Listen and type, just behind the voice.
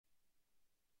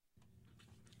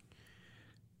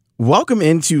Welcome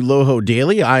into Loho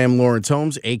Daily. I am Lawrence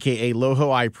Holmes, a.k.a.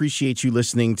 Loho. I appreciate you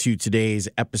listening to today's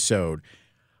episode.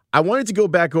 I wanted to go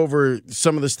back over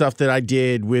some of the stuff that I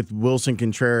did with Wilson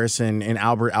Contreras and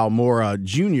Albert Almora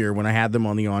Jr. when I had them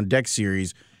on the On Deck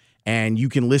series, and you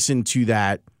can listen to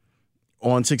that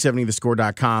on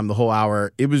 670thescore.com the whole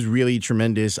hour. It was really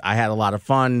tremendous. I had a lot of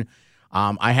fun.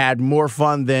 I had more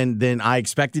fun than I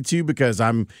expected to because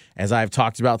as I've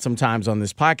talked about sometimes on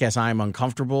this podcast, I am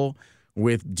uncomfortable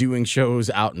with doing shows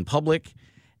out in public,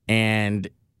 and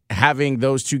having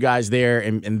those two guys there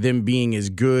and them being as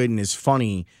good and as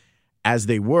funny as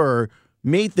they were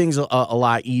made things a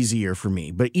lot easier for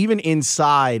me. But even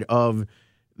inside of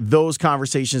those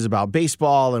conversations about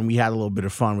baseball, and we had a little bit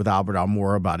of fun with Albert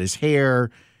Almora about his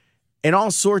hair and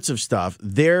all sorts of stuff,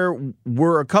 there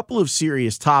were a couple of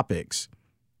serious topics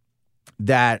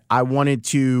that I wanted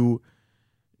to.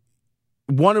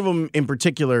 One of them in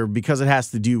particular, because it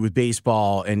has to do with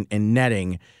baseball and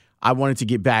netting, I wanted to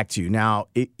get back to. Now,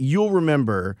 you'll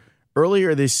remember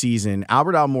earlier this season,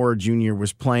 Albert Almora Jr.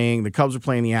 was playing, the Cubs were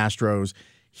playing the Astros.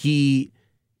 He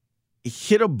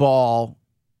hit a ball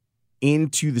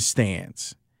into the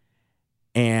stands,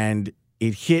 and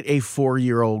it hit a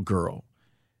 4-year-old girl.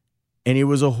 And it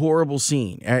was a horrible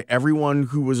scene. Everyone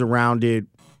who was around it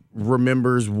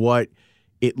remembers what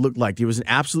it looked like. It was an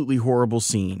absolutely horrible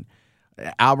scene.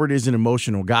 Albert is an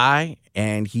emotional guy,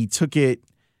 and he took it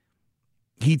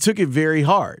very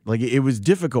hard. Like, it was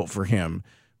difficult for him,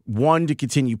 one, to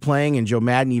continue playing, and Joe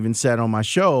Maddon even said on my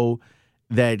show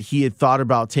that he had thought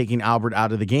about taking Albert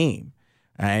out of the game,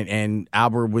 and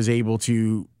Albert was able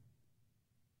to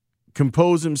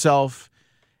compose himself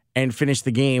and finish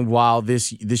the game while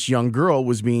this young girl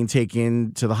was being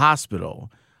taken to the hospital.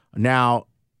 Now,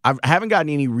 I haven't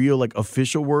gotten any real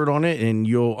official word on it, and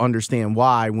you'll understand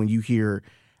why when you hear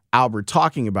Albert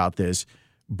talking about this.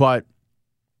 But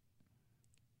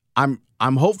I'm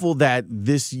hopeful that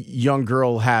this young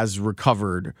girl has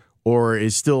recovered or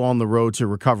is still on the road to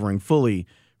recovering fully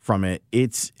from it.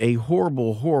 It's a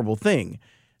horrible, horrible thing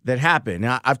that happened.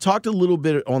 Now, I've talked a little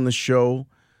bit on the show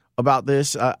about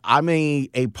this. I'm a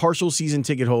partial season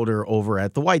ticket holder over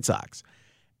at the White Sox,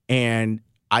 and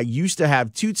I used to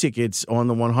have 2 tickets on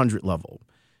the 100 level,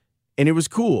 and it was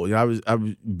cool. You know, I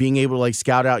was being able to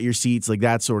scout out your seats,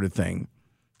 that sort of thing.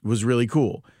 It was really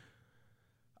cool.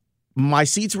 My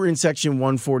seats were in section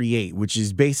 148, which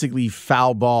is basically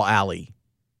foul ball alley.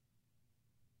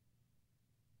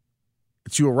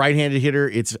 To a right-handed hitter,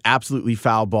 it's absolutely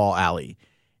foul ball alley.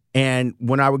 And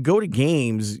when I would go to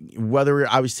games, whether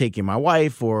I was taking my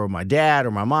wife or my dad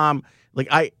or my mom,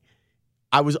 I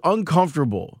was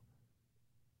uncomfortable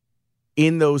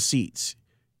in those seats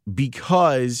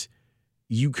because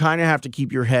you kind of have to keep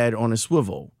your head on a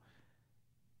swivel.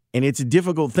 And it's a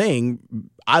difficult thing.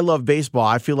 I love baseball.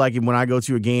 I feel like when I go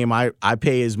to a game, I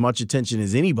pay as much attention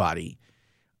as anybody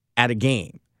at a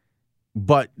game.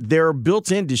 But there are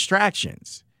built-in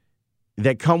distractions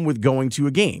that come with going to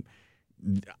a game.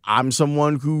 I'm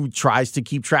someone who tries to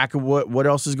keep track of what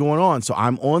else is going on. So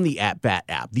I'm on the At-Bat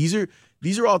app. These are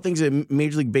all things that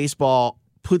Major League Baseball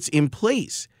puts in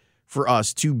place for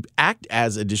us to act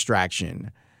as a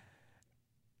distraction.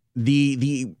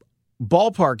 The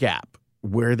Ballpark app,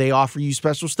 where they offer you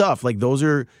special stuff, those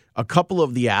are a couple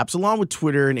of the apps, along with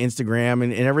Twitter and Instagram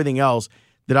and everything else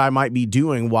that I might be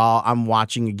doing while I'm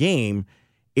watching a game.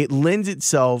 It lends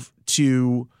itself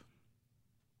to,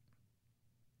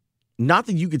 not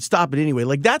that you could stop it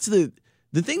anyway. That's the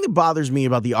thing that bothers me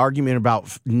about the argument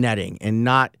about netting and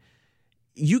not,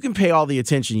 you can pay all the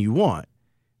attention you want.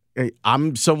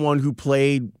 I'm someone who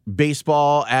played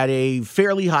baseball at a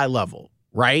fairly high level,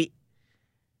 right?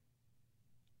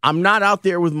 I'm not out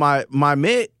there with my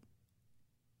mitt,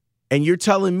 and you're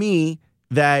telling me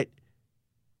that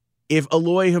if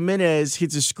Eloy Jimenez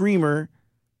hits a screamer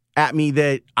at me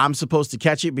that I'm supposed to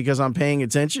catch it because I'm paying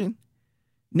attention?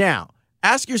 Now,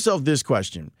 ask yourself this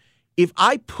question. If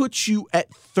I put you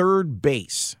at third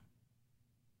base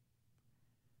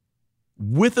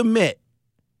with a mitt,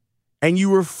 and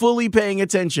you were fully paying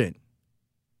attention,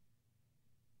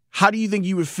 how do you think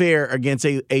you would fare against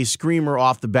a screamer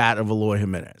off the bat of Eloy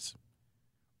Jimenez?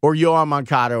 Or Yoan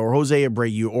Moncada, or Jose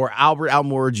Abreu, or Albert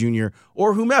Almora Jr.,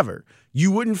 or whomever? You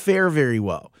wouldn't fare very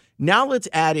well. Now let's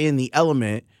add in the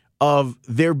element of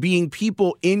there being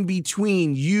people in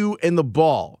between you and the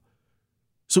ball.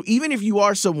 So even if you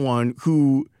are someone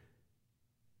who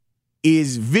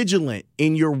is vigilant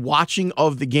in your watching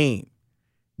of the game,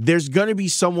 there's going to be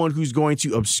someone who's going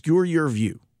to obscure your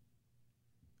view.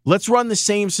 Let's run the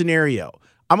same scenario.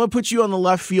 I'm going to put you on the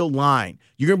left field line.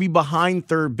 You're going to be behind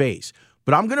third base.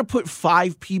 but I'm going to put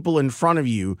 5 people in front of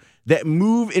you that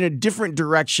move in a different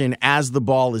direction as the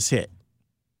ball is hit.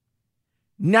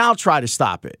 Now try to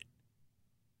stop it.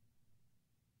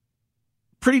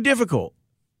 Pretty difficult.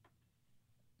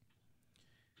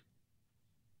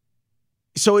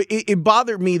 So it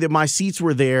bothered me that my seats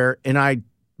were there, and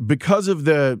because of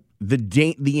the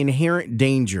inherent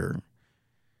danger,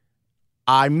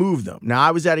 I moved them. Now,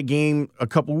 I was at a game a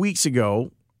couple weeks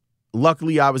ago.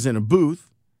 Luckily, I was in a booth.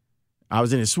 I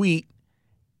was in a suite,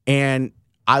 and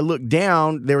I looked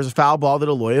down. There was a foul ball that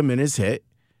Aloya Minnis hit,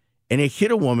 and it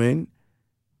hit a woman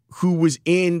who was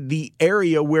in the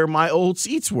area where my old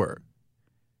seats were.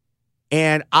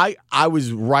 And I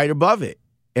was right above it,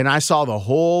 and I saw the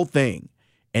whole thing.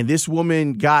 And this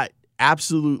woman got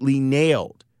absolutely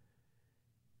nailed.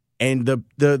 And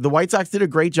the White Sox did a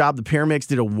great job. The paramedics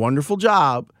did a wonderful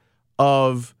job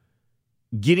of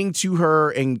getting to her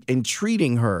and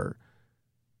treating her.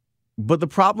 But the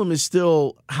problem is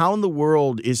still, how in the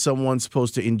world is someone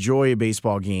supposed to enjoy a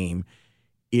baseball game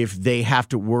if they have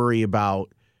to worry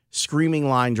about screaming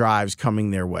line drives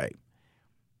coming their way?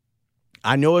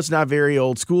 I know it's not very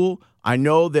old school. I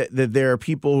know that there are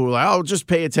people who are like, oh, just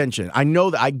pay attention. I know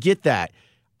that. I get that.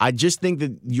 I just think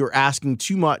that you're asking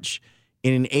too much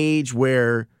in an age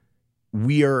where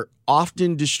we are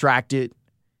often distracted,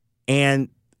 and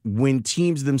when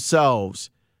teams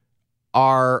themselves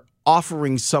are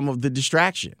offering some of the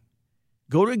distraction.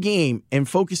 Go to a game and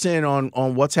focus in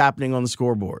on what's happening on the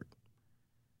scoreboard,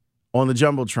 on the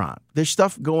Jumbotron. There's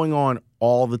stuff going on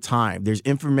all the time. There's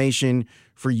information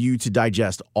for you to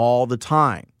digest all the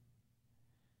time.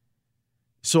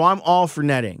 So I'm all for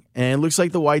netting. And it looks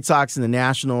like the White Sox and the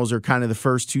Nationals are kind of the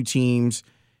first 2 teams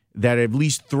that have at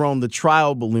least thrown the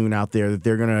trial balloon out there that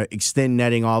they're going to extend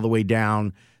netting all the way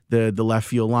down the left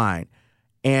field line.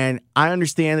 And I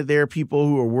understand that there are people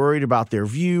who are worried about their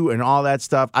view and all that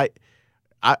stuff.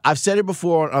 I've said it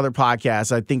before on other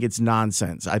podcasts. I think it's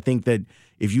nonsense. I think that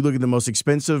if you look at the most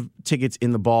expensive tickets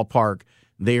in the ballpark,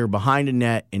 they are behind a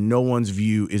net and no one's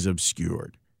view is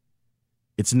obscured.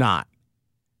 It's not.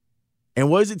 And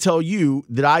what does it tell you?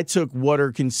 That I took what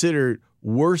are considered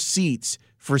worse seats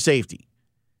for safety.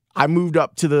 I moved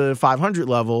up to the 500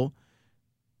 level,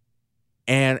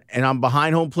 and I'm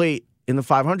behind home plate in the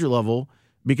 500 level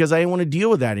because I didn't want to deal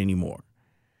with that anymore.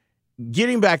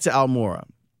 Getting back to Almora,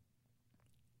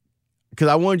 because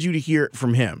I wanted you to hear it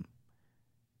from him.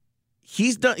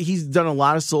 He's done a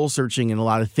lot of soul searching and a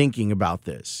lot of thinking about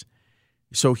this.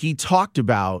 So he talked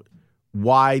about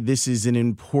why this is an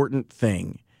important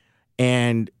thing.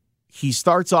 And he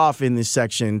starts off in this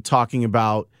section talking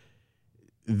about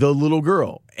the little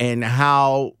girl and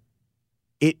how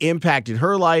it impacted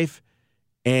her life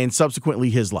and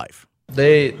subsequently his life.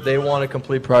 They want a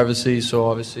complete privacy, so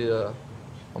obviously I'm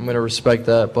going to respect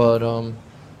that. But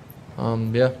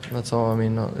yeah, that's all. I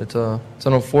mean, it's an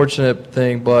unfortunate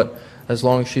thing, but as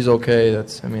long as she's okay,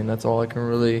 that's all I can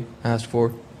really ask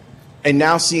for. And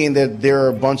now seeing that there are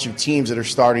a bunch of teams that are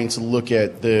starting to look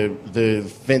at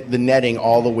the netting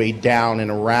all the way down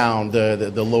and around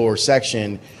the lower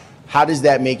section, how does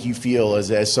that make you feel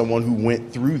as someone who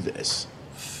went through this?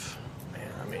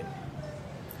 Man, I mean,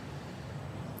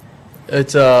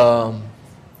 it's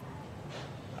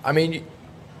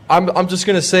I'm just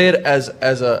gonna say it as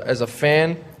a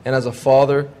fan and as a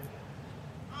father.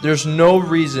 There's no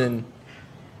reason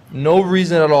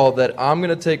at all that I'm going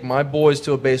to take my boys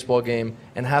to a baseball game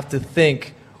and have to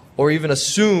think or even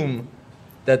assume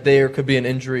that there could be an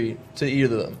injury to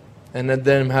either of them, and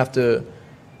then have to,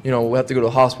 we have to go to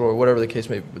the hospital or whatever the case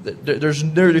may be.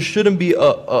 There shouldn't be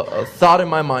a thought in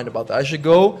my mind about that. I should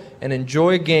go and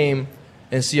enjoy a game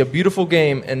and see a beautiful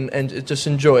game and just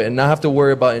enjoy it and not have to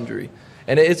worry about injury.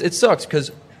 And it sucks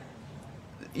because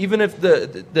even if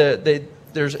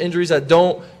there's injuries that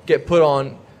don't get put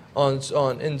on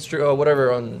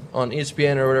whatever on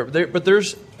ESPN or whatever, but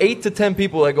there's 8 to 10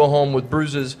 people that go home with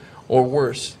bruises or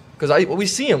worse because we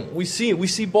see them. We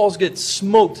see balls get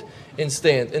smoked in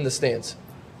the stands.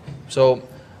 So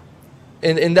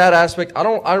in that aspect,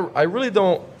 I really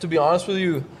don't, to be honest with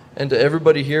you and to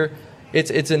everybody here,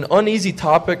 it's an uneasy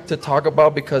topic to talk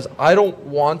about because I don't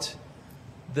want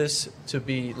this to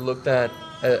be looked at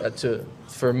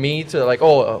for me to like,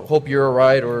 oh, I hope you're all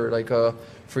right, or like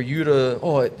for you to,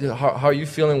 oh, how are you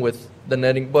feeling with the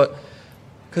netting? But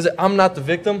because I'm not the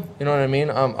victim, you know what I mean?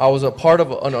 I was a part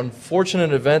of an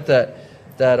unfortunate event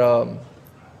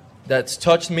that's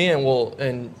touched me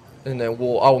and I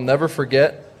will never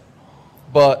forget.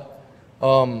 But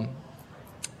I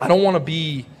don't want to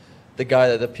be the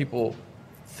guy that people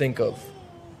think of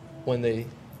when they,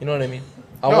 you know what I mean?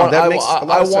 I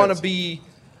want to be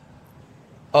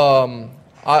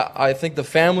I think the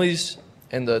families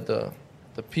and the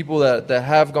people that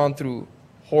have gone through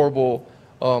horrible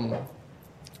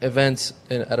events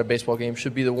at a baseball game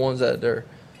should be the ones that are,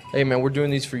 hey man, we're doing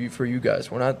these for you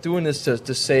guys. We're not doing this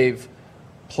to save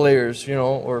players,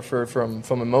 or from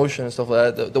emotion and stuff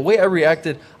like that. The way I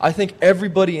reacted, I think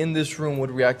everybody in this room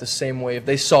would react the same way if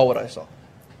they saw what I saw,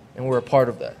 and we're a part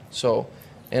of that. So,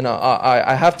 and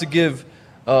I have to give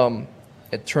a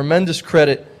tremendous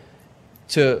credit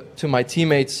to my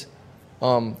teammates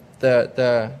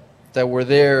that were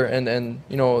there and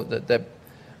that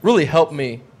really helped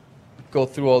me go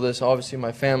through all this. Obviously,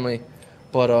 my family,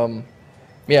 but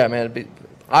yeah, man.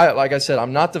 Like I said,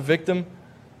 I'm not the victim.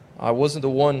 I wasn't the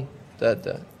one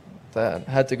that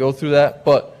had to go through that,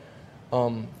 but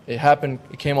it happened.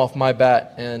 It came off my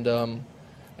bat, and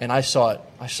I saw it.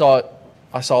 I saw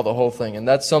the whole thing, and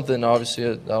that's something obviously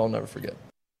that I'll never forget.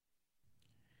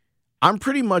 I'm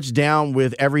pretty much down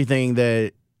with everything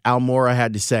that Almora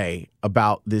had to say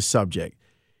about this subject.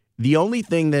 The only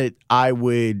thing that I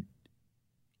would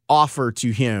offer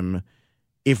to him,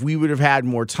 if we would have had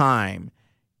more time,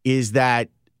 is that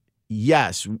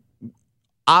yes,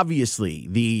 obviously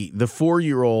the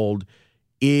 4-year-old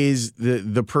is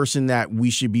the person that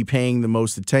we should be paying the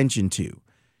most attention to.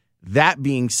 That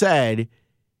being said,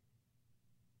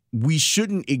 we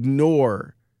shouldn't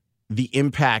ignore the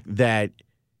impact that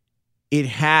it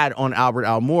had on Albert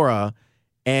Almora,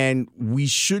 and we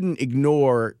shouldn't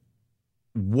ignore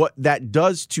what that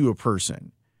does to a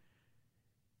person.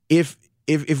 If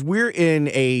we're in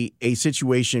a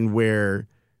situation where,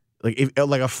 like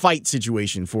a fight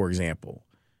situation, for example,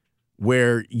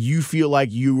 where you feel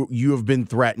like you have been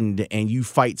threatened and you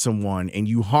fight someone and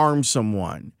you harm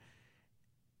someone,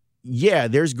 yeah,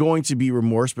 there's going to be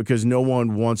remorse because no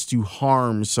one wants to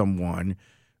harm someone,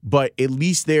 but at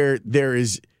least there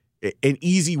is an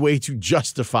easy way to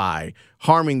justify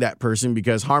harming that person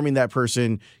because harming that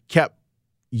person kept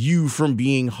you from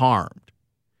being harmed.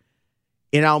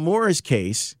 In Almora's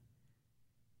case,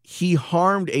 he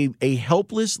harmed a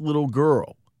helpless little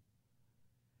girl.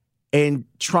 And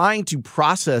trying to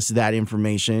process that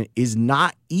information is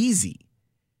not easy.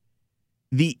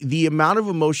 The amount of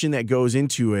emotion that goes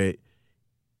into it,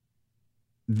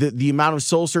 the amount of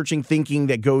soul-searching thinking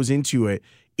that goes into it,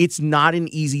 it's not an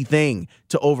easy thing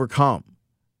to overcome.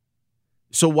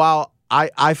 So while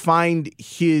I find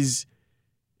his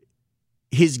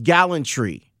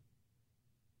gallantry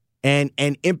and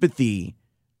empathy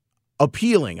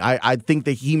appealing, I think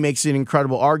that he makes an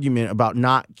incredible argument about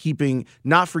not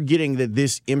forgetting that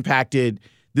this impacted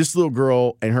this little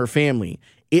girl and her family.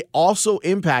 It also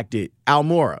impacted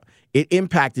Almora. It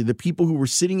impacted the people who were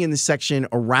sitting in the section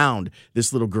around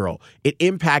this little girl. It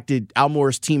impacted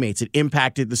Almora's teammates. It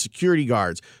impacted the security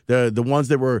guards, the ones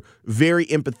that were very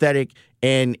empathetic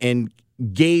and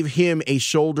gave him a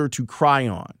shoulder to cry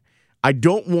on. I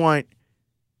don't want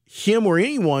him or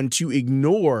anyone to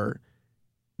ignore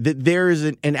that there is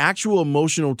an actual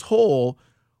emotional toll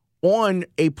on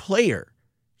a player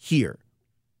here.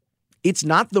 It's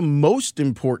not the most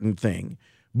important thing,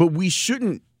 but we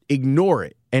shouldn't ignore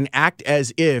it and act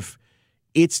as if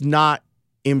it's not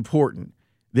important.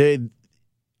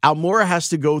 Almora has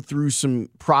to go through some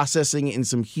processing and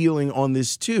some healing on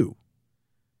this too.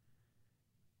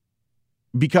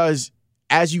 Because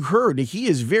as you heard, he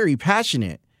is very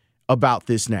passionate about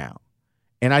this now.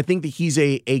 And I think that he's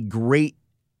a great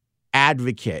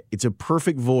advocate. It's a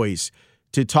perfect voice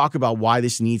to talk about why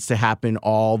this needs to happen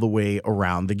all the way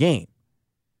around the game.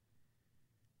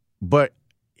 But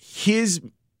his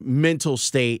mental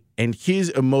state and his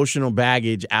emotional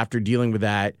baggage after dealing with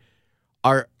that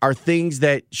are things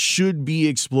that should be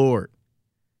explored.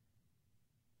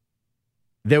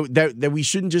 That we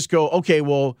shouldn't just go, okay,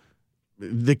 well,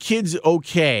 the kid's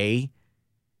okay,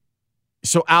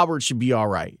 so Albert should be all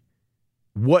right.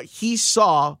 What he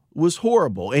saw was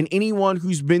horrible, and anyone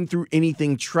who's been through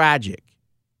anything tragic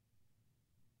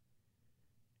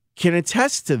can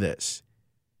attest to this,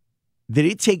 that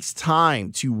it takes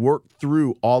time to work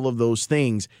through all of those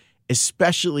things,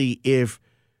 especially if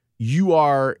you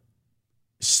are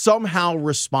somehow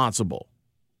responsible.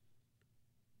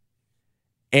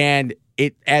 And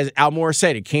it, as Almora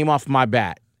said, it came off my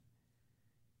bat.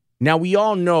 Now, we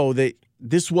all know that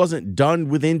this wasn't done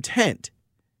with intent.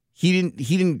 He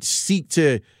didn't seek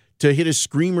to hit a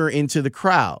screamer into the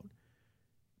crowd.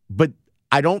 But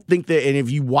I don't think that, and if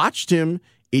you watched him,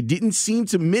 it didn't seem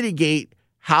to mitigate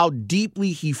how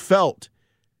deeply he felt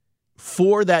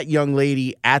for that young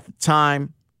lady at the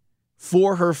time,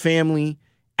 for her family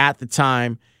at the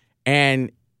time.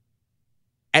 And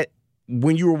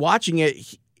when you were watching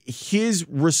it, his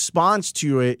response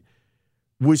to it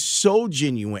was so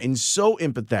genuine and so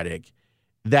empathetic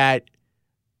that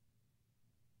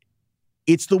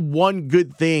it's the one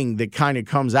good thing that kind of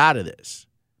comes out of this,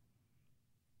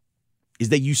 is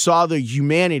that you saw the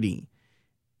humanity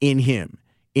in him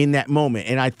in that moment.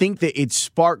 And I think that it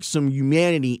sparked some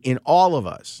humanity in all of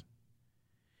us.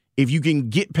 If you can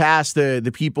get past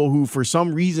the people who for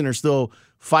some reason are still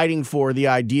fighting for the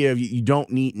idea of you don't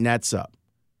need nets up.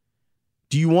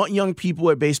 Do you want young people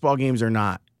at baseball games or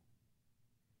not?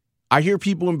 I hear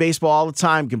people in baseball all the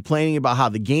time complaining about how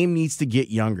the game needs to get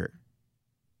younger.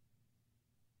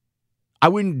 I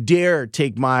wouldn't dare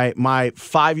take my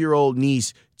 5-year-old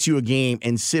niece to a game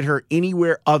and sit her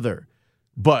anywhere other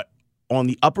but on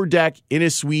the upper deck, in a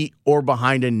suite, or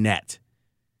behind a net.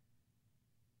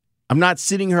 I'm not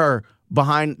sitting her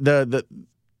behind the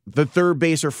third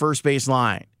base or first base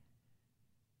line.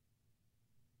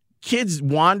 Kids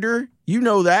wander. You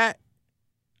know that.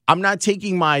 I'm not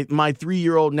taking my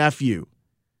 3-year-old nephew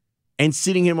and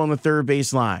sitting him on the third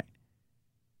base line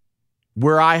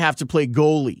where I have to play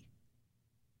goalie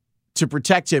to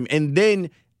protect him. And then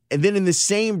in the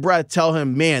same breath tell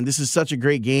him, man, this is such a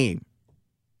great game.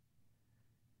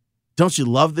 Don't you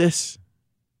love this?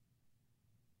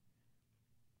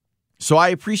 So I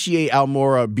appreciate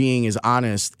Almora being as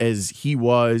honest as he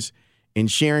was in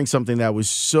sharing something that was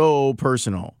so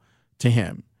personal to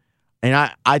him.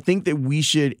 And I think that we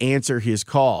should answer his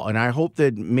call, and I hope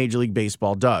that Major League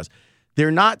Baseball does. There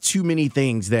are not too many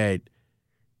things that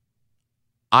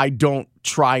I don't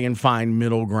try and find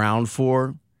middle ground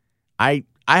for. I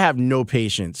have no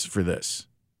patience for this.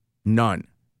 None.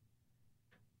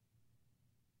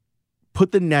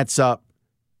 Put the nets up.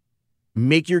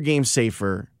 Make your game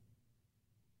safer.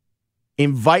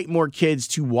 Invite more kids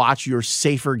to watch your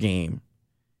safer game,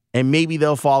 and maybe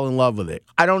they'll fall in love with it.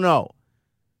 I don't know.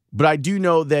 But I do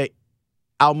know that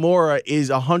Almora is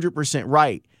 100%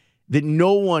 right, that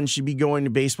no one should be going to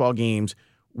baseball games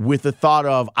with the thought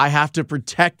of, I have to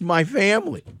protect my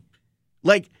family.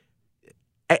 Like,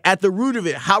 at the root of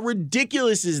it, how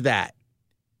ridiculous is that?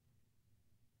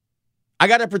 I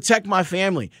got to protect my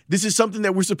family. This is something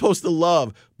that we're supposed to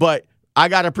love, but I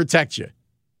got to protect you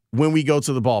when we go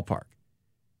to the ballpark.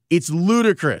 It's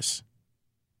ludicrous.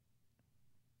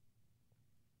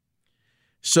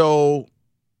 So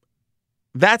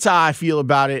that's how I feel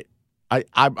about it.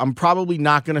 I'm probably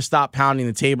not going to stop pounding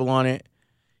the table on it.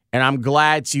 And I'm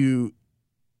glad to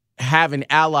have an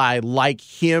ally like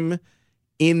him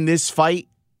in this fight.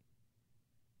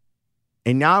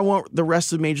 And now I want the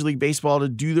rest of Major League Baseball to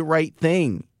do the right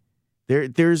thing.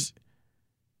 There's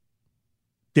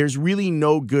really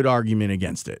no good argument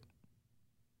against it.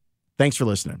 Thanks for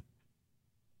listening.